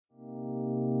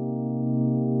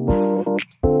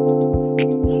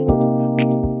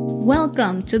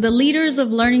Welcome to the Leaders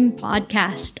of Learning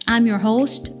podcast. I'm your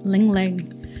host, Ling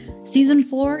Ling. Season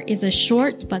 4 is a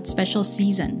short but special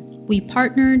season. We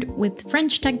partnered with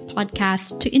French Tech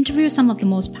Podcast to interview some of the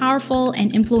most powerful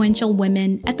and influential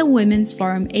women at the Women's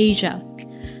Forum Asia.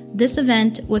 This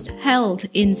event was held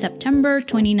in September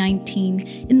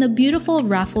 2019 in the beautiful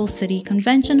Raffles City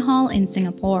Convention Hall in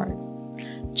Singapore.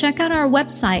 Check out our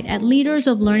website at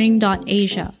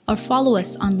leadersoflearning.asia or follow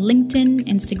us on LinkedIn,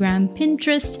 Instagram,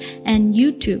 Pinterest, and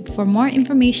YouTube for more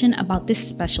information about this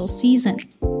special season.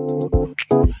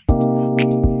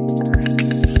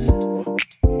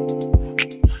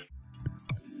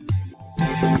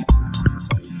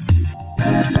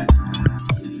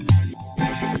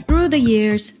 Through the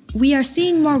years, we are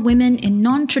seeing more women in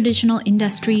non-traditional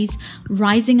industries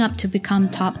rising up to become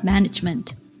top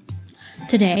management.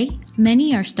 Today,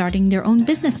 many are starting their own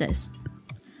businesses.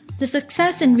 The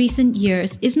success in recent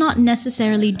years is not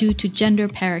necessarily due to gender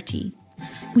parity.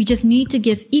 We just need to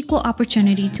give equal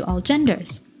opportunity to all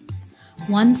genders.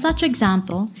 One such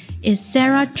example is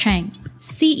Sara Cheng,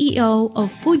 CEO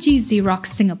of Fuji Xerox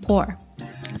Singapore.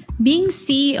 Being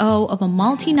CEO of a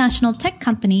multinational tech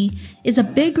company is a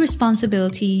big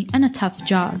responsibility and a tough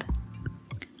job.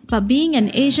 But being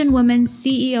an Asian woman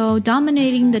CEO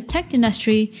dominating the tech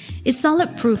industry is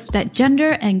solid proof that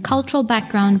gender and cultural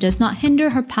background does not hinder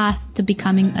her path to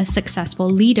becoming a successful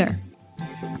leader.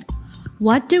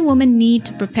 What do women need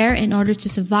to prepare in order to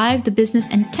survive the business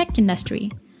and tech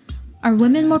industry? Are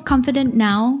women more confident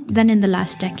now than in the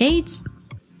last decades?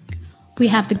 We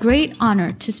have the great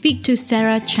honor to speak to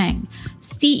Sara Cheng,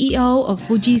 CEO of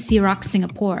Fuji Xerox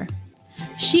Singapore.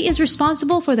 She is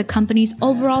responsible for the company's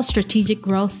overall strategic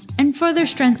growth and further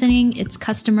strengthening its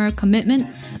customer commitment,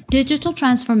 digital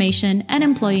transformation, and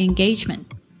employee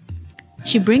engagement.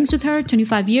 She brings with her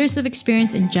 25 years of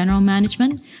experience in general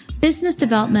management, business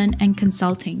development, and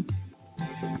consulting.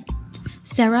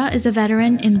 Sara is a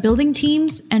veteran in building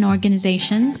teams and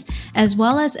organizations, as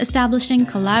well as establishing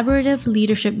collaborative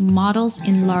leadership models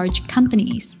in large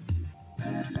companies.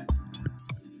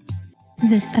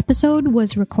 This episode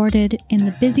was recorded in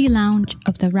the busy lounge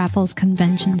of the Raffles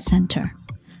Convention Center.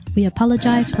 We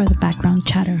apologize for the background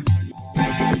chatter.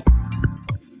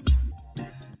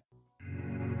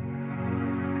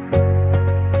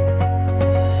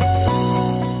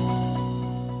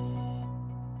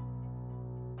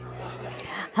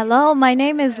 Hello, my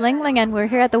name is Ling Ling and we're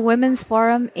here at the Women's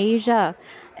Forum Asia.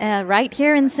 Right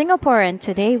here in Singapore, and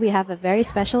today we have a very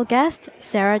special guest,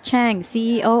 Sara Cheng,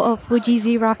 CEO of Fuji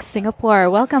Xerox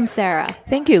Singapore. Welcome, Sara.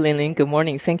 Thank you, Lin Lin. Good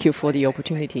morning. Thank you for the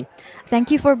opportunity.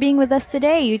 Thank you for being with us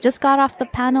today. You just got off the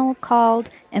panel called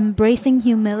Embracing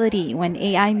Humility When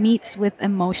AI Meets with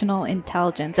Emotional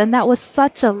Intelligence. And that was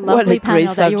such a lovely panel.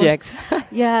 What a great subject.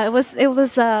 Yeah, it was.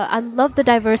 I love the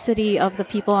diversity of the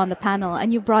people on the panel,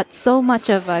 and you brought so much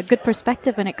of a good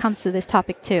perspective when it comes to this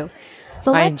topic too.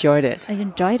 So I enjoyed it. I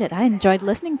enjoyed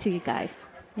listening to you guys.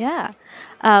 Yeah.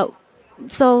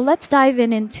 So let's dive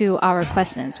into our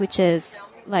questions, which is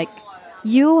like,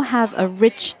 you have a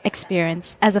rich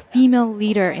experience as a female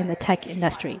leader in the tech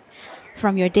industry,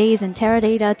 from your days in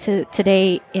Teradata to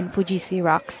today in Fuji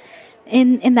Xerox.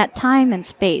 In that time and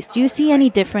space, do you see any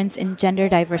difference in gender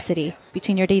diversity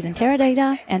between your days in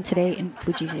Teradata and today in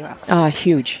Fuji Xerox?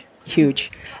 Huge.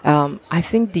 I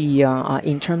think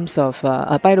in terms of,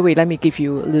 by the way, let me give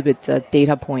you a little bit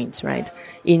data points, right?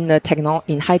 In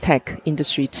high tech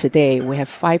industry today, we have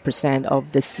 5%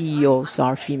 of the CEOs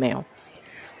are female.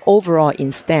 Overall,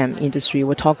 in STEM industry,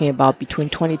 we're talking about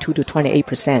between 22 to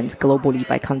 28% globally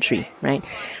by country, right?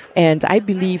 And I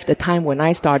believe the time when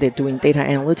I started doing data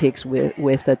analytics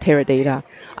with Teradata,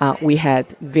 we had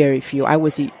very few. I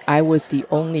was the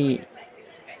only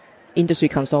industry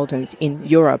consultants in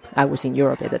Europe. I was in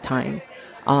Europe at the time.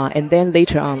 And then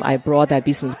later on, I brought that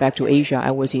business back to Asia.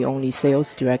 I was the only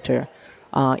sales director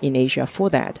in Asia for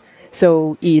that.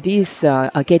 So it is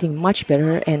getting much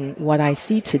better. And what I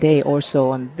see today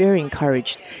also, I'm very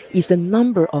encouraged, is the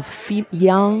number of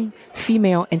young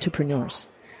female entrepreneurs.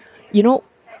 You know,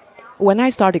 when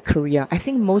I started career, I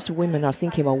think most women are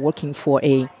thinking about working for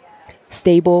a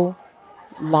stable,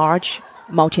 large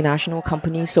multinational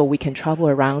company so we can travel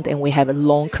around and we have a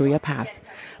long career path.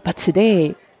 But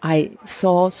today, I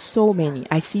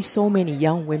see so many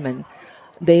young women.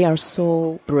 They are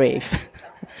so brave.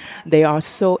 They are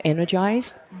so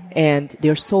energized and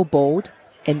they're so bold,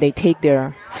 and they take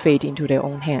their fate into their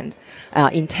own hand.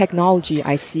 In technology,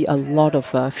 I see a lot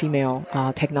of female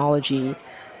technologists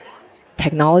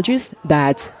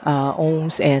that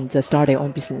owns and start their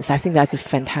own business. I think that's a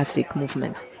fantastic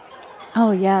movement.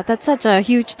 Oh, yeah. That's such a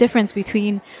huge difference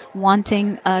between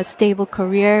wanting a stable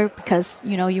career because,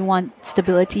 you want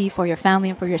stability for your family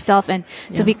and for yourself and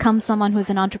to become someone who's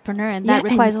an entrepreneur. And that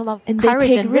requires a lot of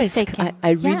courage and risk-taking.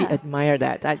 I really admire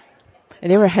that. I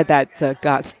never had that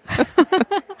gut.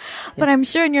 But I'm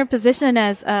sure in your position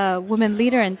as a woman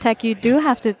leader in tech, you do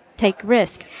have to take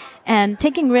risk. And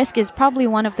taking risk is probably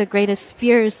one of the greatest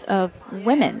fears of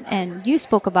women. And you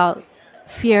spoke about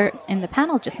fear in the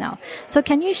panel just now. So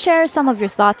can you share some of your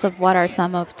thoughts of what are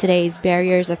some of today's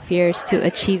barriers or fears to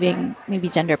achieving maybe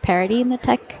gender parity in the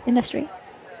tech industry?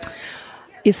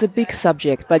 It's a big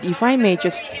subject, but if I may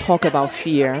just talk about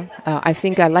fear, I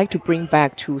think I'd like to bring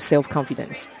back to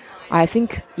self-confidence. I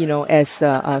think, as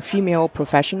female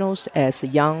professionals, as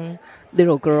young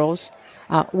little girls,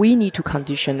 we need to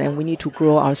condition and we need to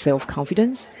grow our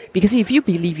self-confidence, because if you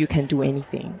believe you can do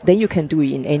anything, then you can do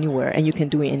it in anywhere and you can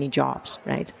do it in any jobs,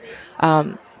 right?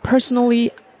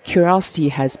 Personally, curiosity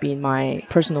has been my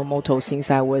personal motto since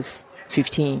I was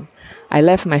 15. I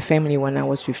left my family when I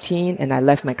was 15 and I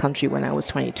left my country when I was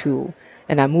 22.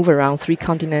 And I moved around 3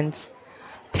 continents,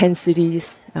 10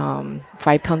 cities,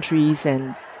 5 countries,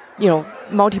 and,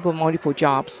 multiple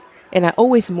jobs. And I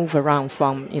always move around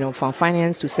from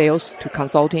finance to sales to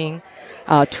consulting,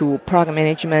 to product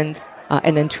management,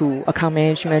 and then to account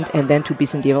management, and then to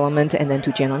business development, and then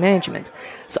to general management.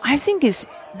 So I think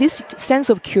this sense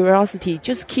of curiosity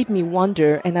just keep me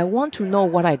wonder, and I want to know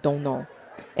what I don't know.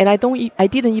 And I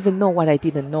didn't even know what I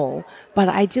didn't know, but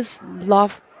I just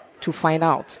love to find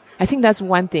out. I think that's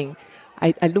one thing.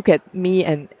 I look at me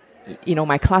and,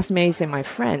 my classmates and my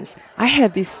friends. I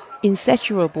have this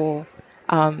insatiable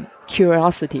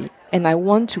curiosity, and I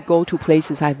want to go to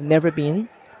places I've never been,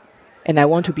 and I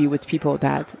want to be with people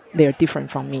that they're different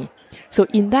from me. So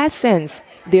in that sense,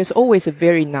 there's always a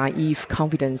very naive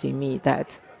confidence in me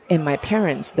and my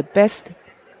parents, the best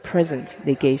present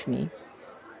they gave me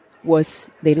was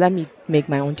they let me make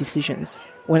my own decisions.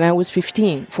 When I was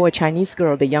 15, for a Chinese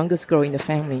girl, the youngest girl in the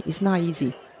family, it's not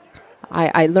easy.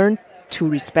 I learned to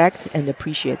respect and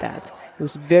appreciate that. It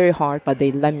was very hard, but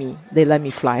they let me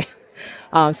fly.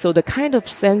 So the kind of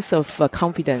sense of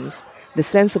confidence, the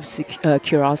sense of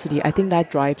curiosity, I think that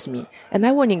drives me. And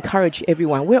I want to encourage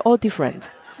everyone. We're all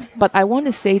different. But I want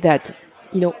to say that,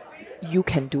 you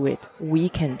can do it. We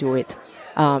can do it.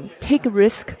 Take a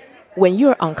risk. When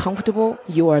you're uncomfortable,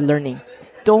 you are learning.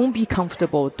 Don't be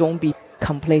comfortable. Don't be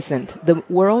complacent. The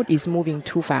world is moving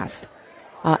too fast.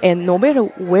 And no matter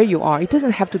where you are, it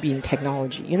doesn't have to be in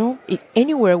technology.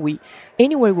 Anywhere we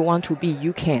want to be,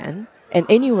 you can. And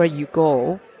anywhere you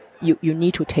go, you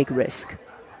need to take risk.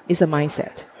 It's a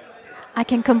mindset. I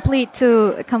can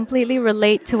completely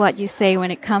relate to what you say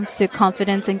when it comes to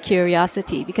confidence and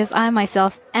curiosity, because I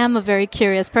myself am a very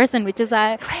curious person, which is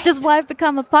just why I've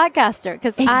become a podcaster,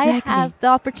 because I have the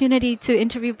opportunity to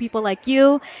interview people like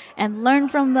you and learn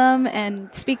from them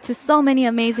and speak to so many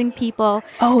amazing people.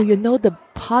 Oh, the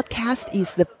podcast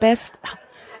is the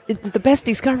best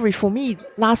discovery for me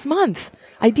last month.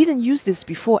 I didn't use this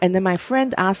before, and then my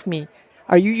friend asked me,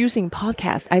 "Are you using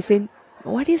podcast?" I said,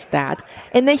 "What is that?"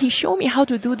 And then he showed me how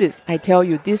to do this. I tell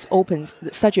you, this opens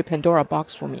such a Pandora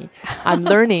box for me. I'm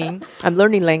learning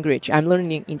language. I'm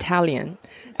learning Italian.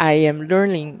 I am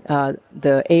learning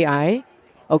the AI.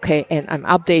 Okay. And I'm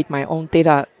update my own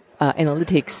data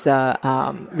analytics,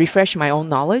 refresh my own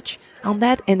knowledge on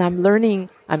that. And I'm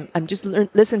learning, I'm just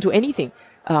listen to anything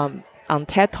on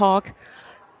TED Talk.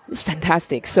 It's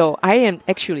fantastic. So I am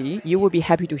actually, you will be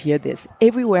happy to hear this.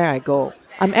 Everywhere I go,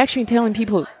 I'm actually telling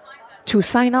people to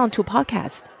sign on to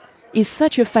podcast. It's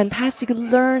such a fantastic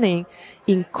learning,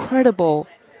 incredible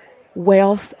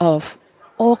wealth of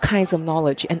all kinds of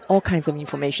knowledge and all kinds of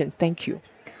information. Thank you.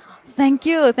 Thank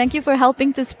you. Thank you for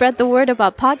helping to spread the word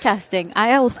about podcasting.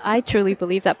 I truly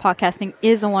believe that podcasting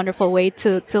is a wonderful way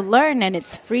to learn, and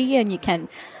it's free, and you can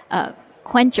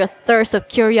quench your thirst of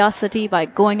curiosity by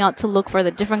going out to look for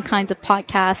the different kinds of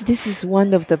podcasts. This is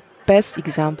one of the best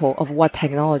example of what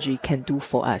technology can do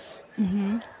for us.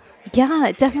 Mm-hmm. Yeah,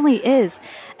 it definitely is.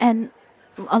 And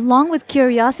along with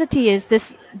curiosity is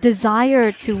this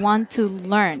desire to want to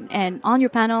learn. And on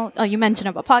your panel, you mentioned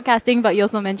about podcasting, but you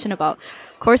also mentioned about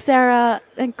Coursera.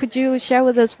 And could you share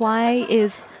with us why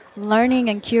is learning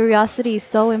and curiosity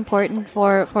so important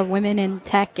for women in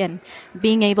tech and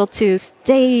being able to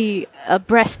stay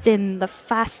abreast in the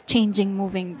fast-changing,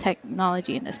 moving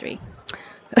technology industry?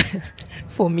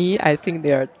 For me, I think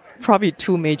there are probably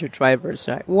 2 major drivers,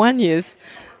 right? One is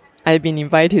I've been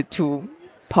invited to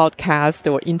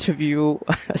podcast or interview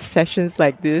sessions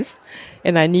like this,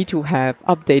 and I need to have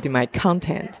updated my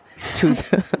content to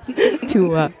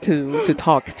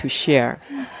talk, to share.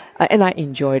 And I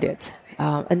enjoyed it.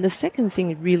 And the second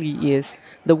thing really is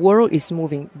the world is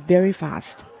moving very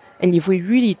fast. And if we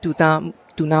really do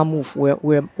not move,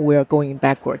 we're going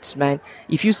backwards, right?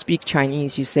 If you speak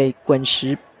Chinese, you say 滚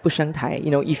石不生台.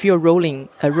 If you're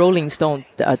a rolling stone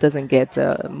doesn't get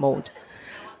mold.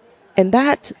 And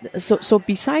that, so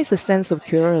besides the sense of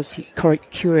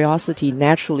curiosity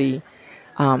naturally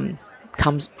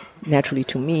comes naturally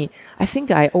to me, I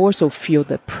think I also feel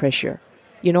the pressure.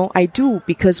 I do,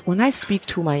 because when I speak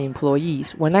to my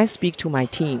employees, when I speak to my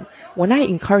team, when I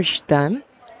encourage them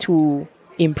to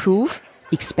improve,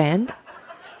 expand,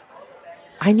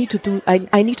 I need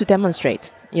to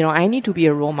demonstrate. I need to be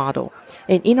a role model.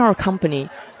 And in our company,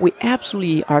 we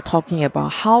absolutely are talking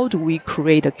about how do we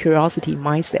create a curiosity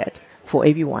mindset for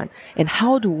everyone, and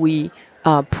how do we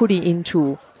put it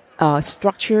into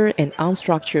structured and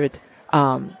unstructured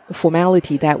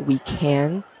formality that we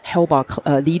can help our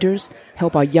leaders,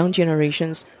 help our young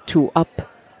generations to up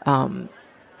on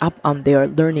their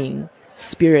learning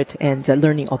spirit and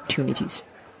learning opportunities.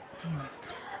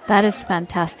 That is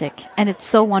fantastic. And it's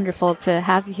so wonderful to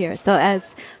have you here. So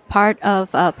as part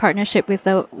of a partnership with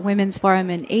the Women's Forum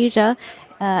in Asia,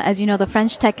 as you know, the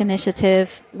French Tech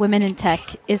Initiative, Women in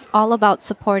Tech, is all about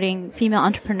supporting female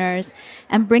entrepreneurs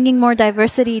and bringing more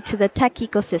diversity to the tech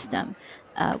ecosystem.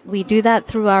 We do that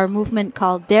through our movement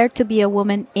called Dare to be a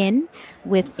Woman In,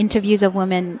 with interviews of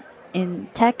women in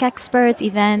tech experts,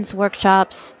 events,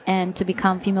 workshops, and to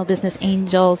become female business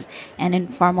angels and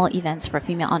informal events for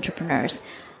female entrepreneurs.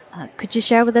 Could you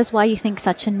share with us why you think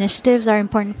such initiatives are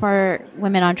important for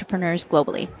women entrepreneurs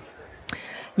globally?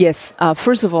 Yes.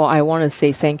 First of all, I want to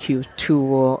say thank you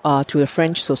to the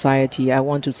French society. I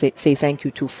want to say thank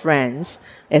you to France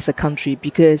as a country,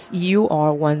 because you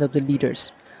are one of the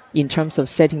leaders in terms of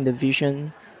setting the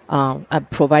vision,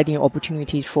 providing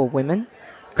opportunities for women,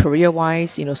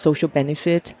 career-wise, social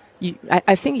benefit.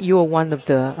 I think you are one of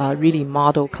the really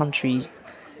model countries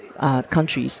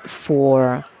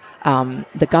for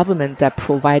the government that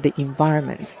provide the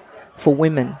environment for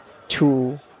women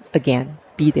to, again,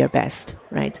 be their best,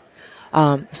 right?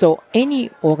 So any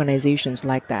organizations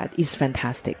like that is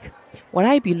fantastic. What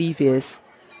I believe is,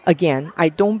 again, I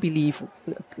don't believe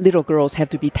little girls have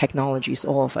to be technologists,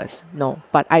 all of us. No.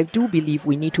 But I do believe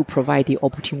we need to provide the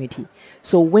opportunity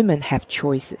so women have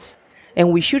choices.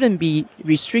 And we shouldn't be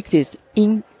restricted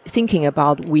in thinking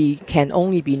about we can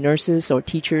only be nurses or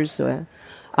teachers or,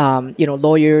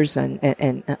 lawyers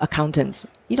and accountants.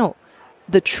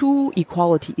 The true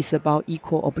equality is about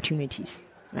equal opportunities,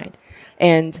 right?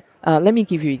 And let me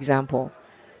give you an example.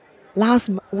 Last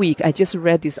week, I just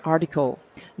read this article.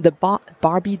 The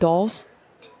Barbie dolls.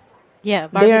 Yeah,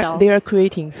 Barbie dolls. They are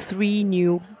creating 3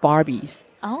 new Barbies.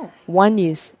 Oh. One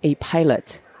is a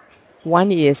pilot,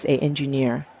 one is an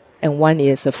engineer, and one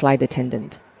is a flight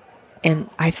attendant. And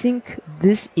I think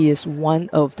this is one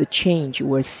of the change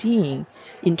we're seeing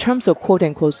in terms of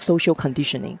quote-unquote social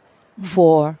conditioning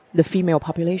for the female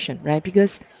population, right?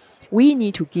 Because we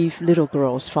need to give little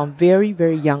girls from very,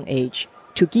 very young age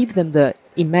to give them the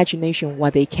imagination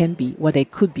what they can be, what they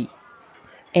could be.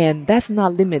 And that's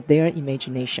not limit their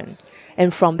imagination.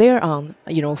 And from there on,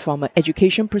 from an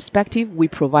education perspective, we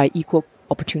provide equal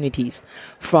opportunities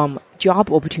from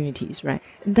job opportunities, right?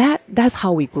 That's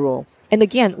how we grow. And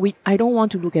again, I don't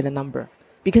want to look at a number,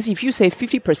 because if you say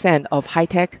 50% of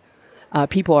high-tech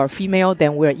people are female,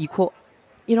 then we're equal.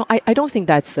 I don't think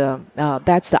that's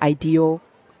the ideal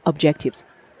objectives.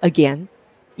 Again,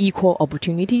 equal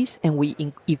opportunities, and we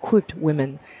equipped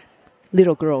women,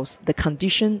 little girls, the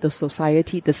condition, the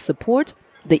society, the support,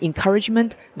 the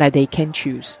encouragement that they can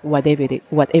choose whatever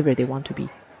they want to be.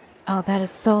 Oh, that is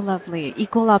so lovely.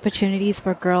 Equal opportunities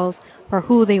for girls for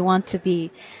who they want to be.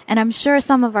 And I'm sure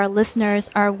some of our listeners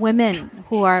are women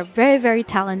who are very, very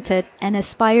talented and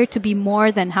aspire to be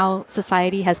more than how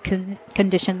society has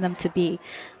conditioned them to be.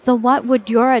 So what would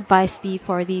your advice be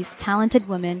for these talented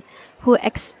women who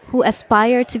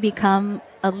aspire to become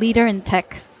a leader in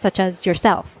tech, such as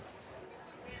yourself?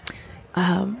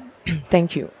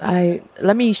 Thank you.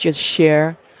 Let me just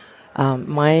share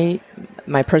my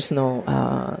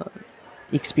personal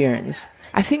experience.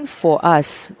 I think for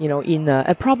us, in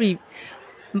probably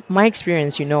my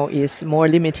experience, is more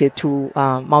limited to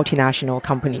multinational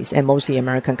companies and mostly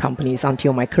American companies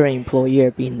until my current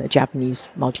employer being a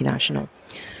Japanese multinational.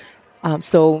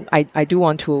 So I do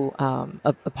want to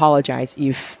apologize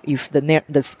if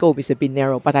the scope is a bit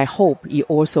narrow, but I hope it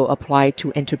also applies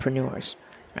to entrepreneurs,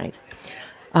 right?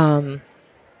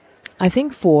 I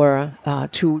think for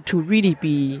to really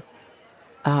be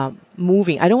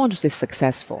moving, I don't want to say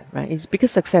successful, right? It's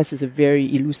because success is a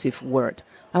very elusive word.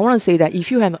 I want to say that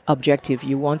if you have an objective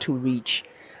you want to reach,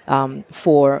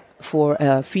 for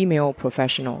a female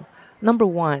professional. Number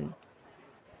one,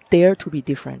 dare to be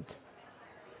different.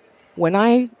 When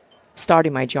I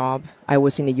started my job, I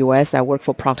was in the U.S. I worked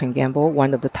for Procter & Gamble,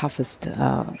 one of the toughest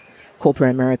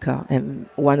corporate America and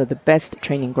one of the best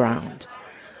training ground.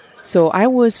 So I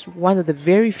was one of the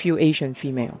very few Asian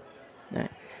female.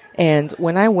 And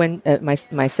when I went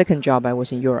my second job, I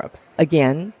was in Europe.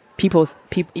 Again, people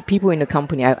in the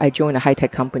company, I joined a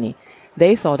high-tech company.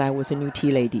 They thought I was a new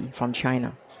tea lady from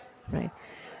China, right?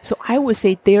 So I would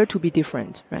say dare to be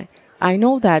different, right? I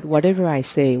know that whatever I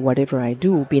say, whatever I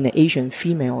do, being an Asian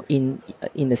female in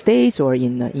the States or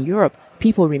in Europe,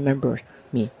 people remember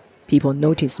me. People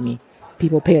notice me.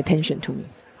 People pay attention to me.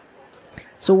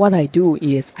 So what I do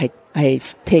is I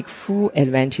take full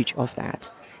advantage of that.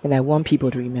 And I want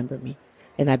people to remember me.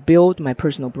 And I build my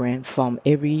personal brand from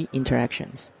every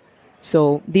interactions.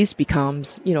 So this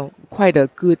becomes, quite a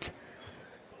good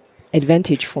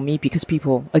advantage for me because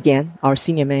people, again, our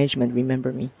senior management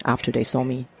remember me after they saw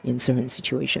me in certain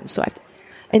situations. So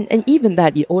and even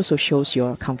that, it also shows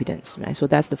your confidence, right? So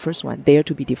that's the first one, dare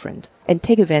to be different and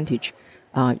take advantage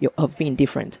of being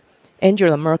different.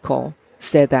 Angela Merkel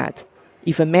said that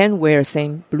if a man wears the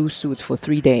same blue suit for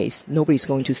 3 days, nobody's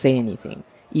going to say anything.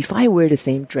 If I wear the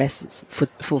same dresses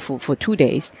for 2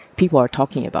 days, people are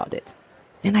talking about it.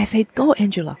 And I said, go,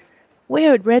 Angela,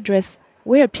 wear a red dress,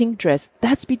 wear a pink dress.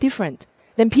 That's be different.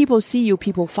 Then people see you,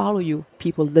 people follow you,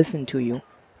 people listen to you,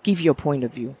 give your point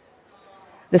of view.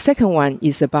 The second one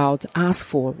is about ask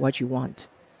for what you want.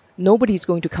 Nobody's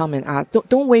going to come and ask.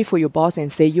 Don't wait for your boss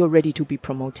and say you're ready to be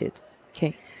promoted.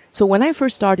 Okay. So when I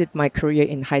first started my career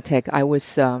in high tech, I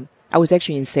was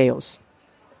actually in sales.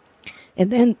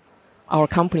 And then our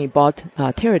company bought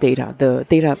Teradata, the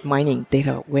data mining,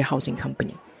 data warehousing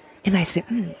company. And I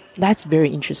said, that's very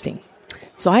interesting.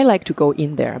 So I like to go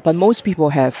in there, but most people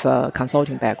have a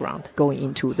consulting background going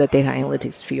into the data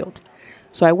analytics field.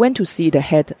 So I went to see the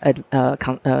head,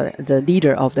 the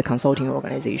leader of the consulting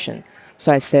organization.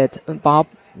 So I said, Bob,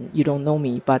 you don't know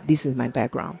me, but this is my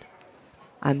background.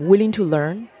 I'm willing to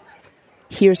learn.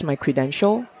 Here's my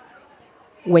credential.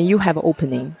 When you have an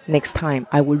opening next time,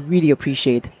 I would really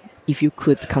appreciate if you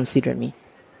could consider me.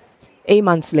 8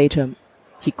 months later,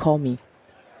 he called me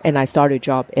and I started a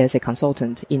job as a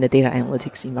consultant in the data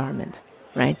analytics environment,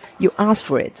 right? You ask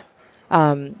for it.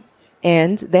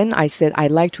 And then I said,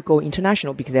 I'd like to go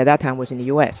international because at that time I was in the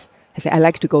US. I said, I'd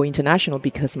like to go international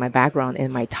because my background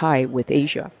and my tie with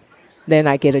Asia. Then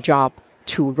I get a job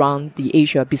to run the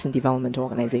Asia Business Development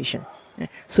Organization.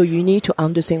 So you need to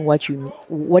understand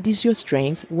what is your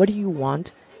strength, what do you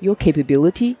want, your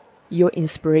capability, your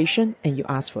inspiration, and you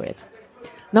ask for it.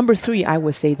 Number 3, I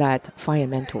would say that find a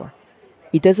mentor.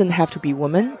 It doesn't have to be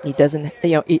woman. It doesn't,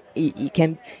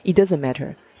 it doesn't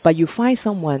matter. But you find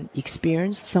someone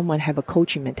experienced, someone have a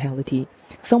coaching mentality,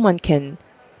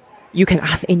 you can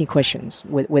ask any questions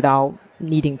without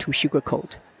needing to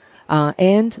sugarcoat.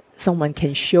 And someone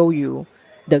can show you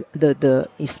the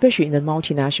especially in the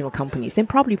multinational companies and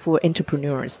probably for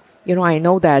entrepreneurs. I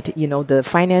know that, the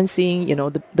financing,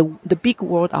 the big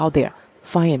world out there,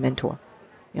 find a mentor.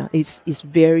 It's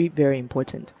very, very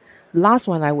important. The last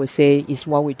one I would say is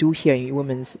what we do here in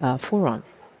Women's Forum,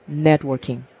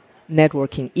 networking.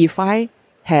 If I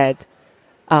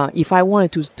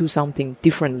wanted to do something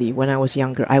differently when I was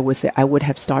younger, I would say I would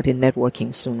have started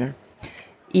networking sooner.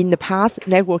 In the past,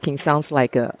 networking sounds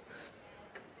like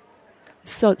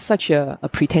such a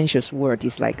pretentious word.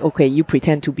 It's like, okay, you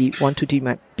pretend to want to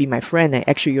be my friend, and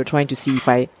actually you're trying to see if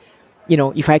I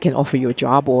can offer you a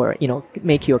job or,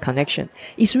 make you a connection.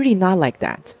 It's really not like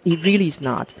that. It really is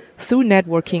not. Through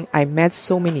networking, I met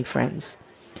so many friends.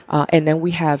 And then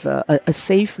we have a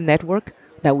safe network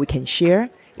that we can share,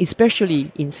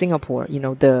 especially in Singapore.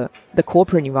 The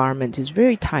corporate environment is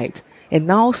very tight. And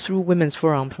now through Women's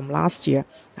Forum from last year,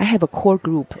 I have a core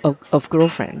group of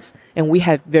girlfriends. And we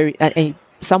have and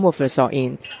some of us are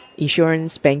in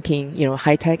insurance, banking,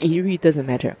 high tech. It really doesn't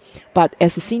matter. But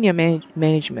as a senior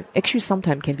management, actually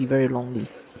sometimes can be very lonely.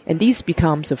 And this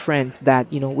becomes a friend that,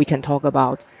 we can talk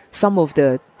about some of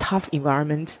the tough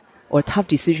environment or tough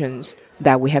decisions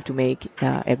that we have to make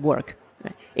at work.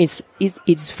 Right?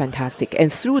 It's fantastic.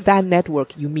 And through that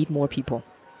network, you meet more people,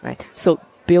 right? So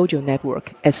build your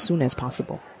network as soon as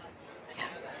possible.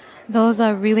 Those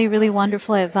are really, really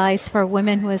wonderful advice for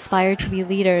women who aspire to be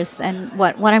leaders. And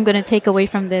what I'm going to take away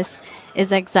from this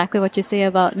is exactly what you say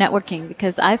about networking,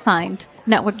 because I find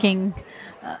networking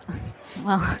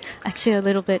Well, actually a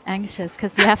little bit anxious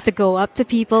because you have to go up to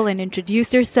people and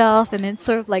introduce yourself and then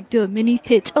sort of like do a mini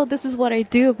pitch. Oh, this is what I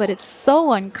do, but it's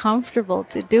so uncomfortable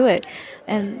to do it.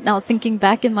 And now thinking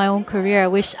back in my own career, I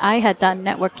wish I had done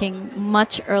networking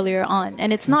much earlier on.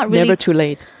 And it's not really... Never too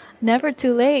late. Never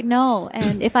too late, no.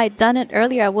 And if I'd done it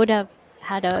earlier, I would have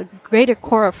had a greater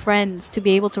core of friends to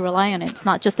be able to rely on it. It's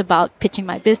not just about pitching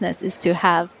my business, it's to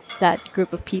have that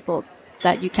group of people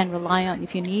that you can rely on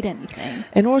if you need anything.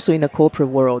 And also in the corporate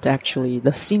world, actually,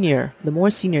 the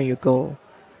more senior you go,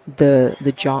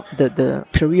 the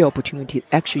career opportunity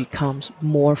actually comes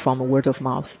more from a word of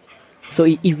mouth. So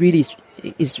it really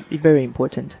is very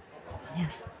important.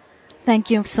 Yes. Thank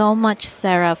you so much,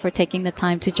 Sara, for taking the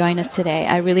time to join us today.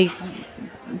 I really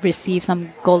received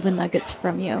some golden nuggets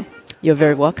from you. You're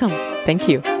very welcome. Thank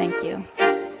you. Thank you.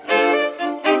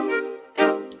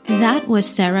 That was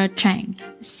Sara Cheng,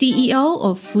 CEO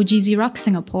of Fuji Xerox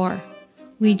Singapore.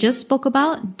 We just spoke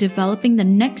about developing the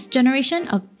next generation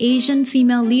of Asian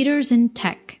female leaders in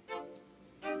tech.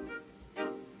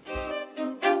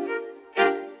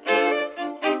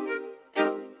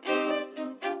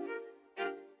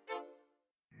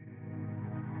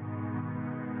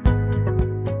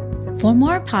 For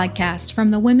more podcasts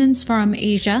from the Women's Forum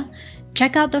Asia,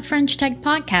 check out the French Tech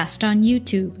Podcast on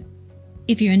YouTube.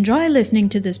 If you enjoy listening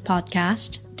to this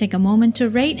podcast, take a moment to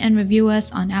rate and review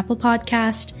us on Apple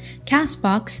Podcast,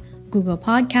 Castbox, Google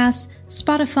Podcasts,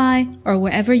 Spotify, or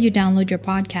wherever you download your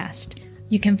podcast.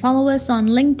 You can follow us on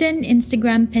LinkedIn,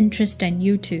 Instagram, Pinterest, and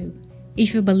YouTube.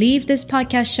 If you believe this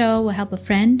podcast show will help a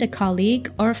friend, a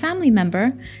colleague, or a family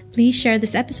member, please share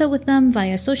this episode with them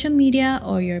via social media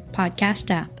or your podcast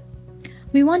app.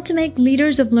 We want to make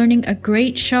Leaders of Learning a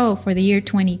great show for the year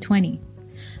 2020.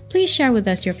 Please share with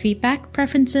us your feedback,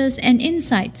 preferences, and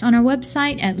insights on our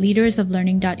website at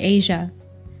leadersoflearning.asia.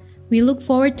 We look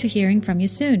forward to hearing from you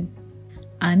soon.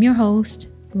 I'm your host,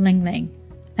 Ling Ling.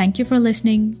 Thank you for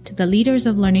listening to the Leaders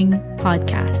of Learning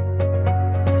podcast.